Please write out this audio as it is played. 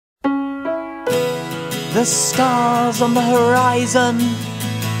The stars on the horizon,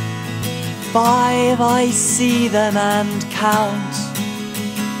 5 I see them and count.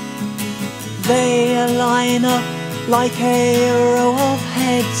 They line up like a row of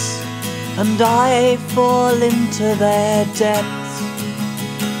heads, and I fall into their depths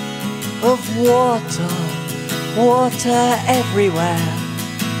of water, water everywhere.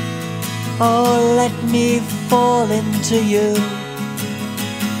 Oh, let me fall into you.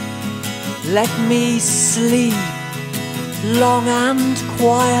 Let me sleep long and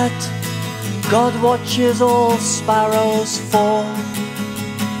quiet. God watches all sparrows fall.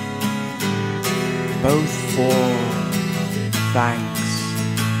 Both fall, thanks.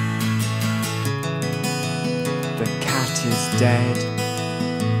 The cat is dead.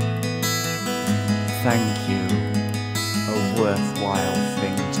 Thank you, a worthwhile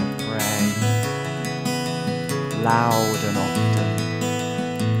thing to pray. Loud and often,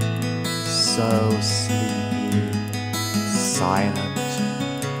 so sleepy, silent.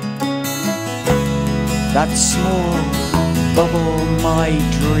 That small bubble, my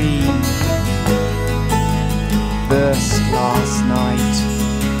dream, burst last night.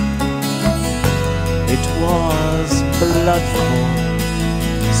 It was bloodful,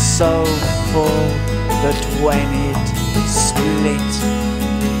 so full that when it split,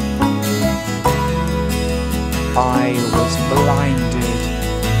 I was blinded.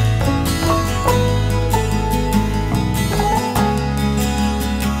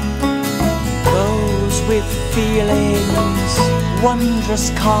 Those with feelings, wondrous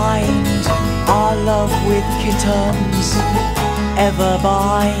kind, our love with kittens ever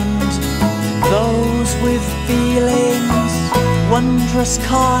bind. Those with feelings, wondrous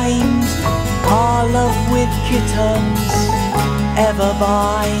kind, our love with kittens ever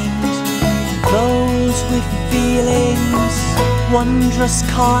bind. Those with feelings, wondrous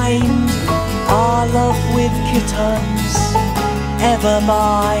kind, our love with kittens ever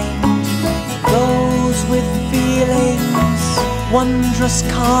bind. Those with feelings, wondrous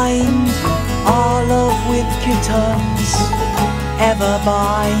kind, our love with kittens ever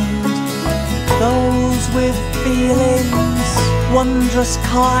bind. Those with feelings, wondrous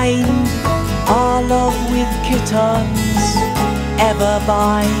kind, our love with kittens ever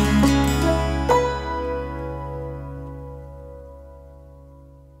bind.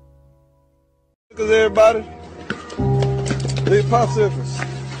 Look at everybody. Big popsicles.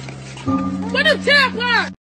 What a tampon!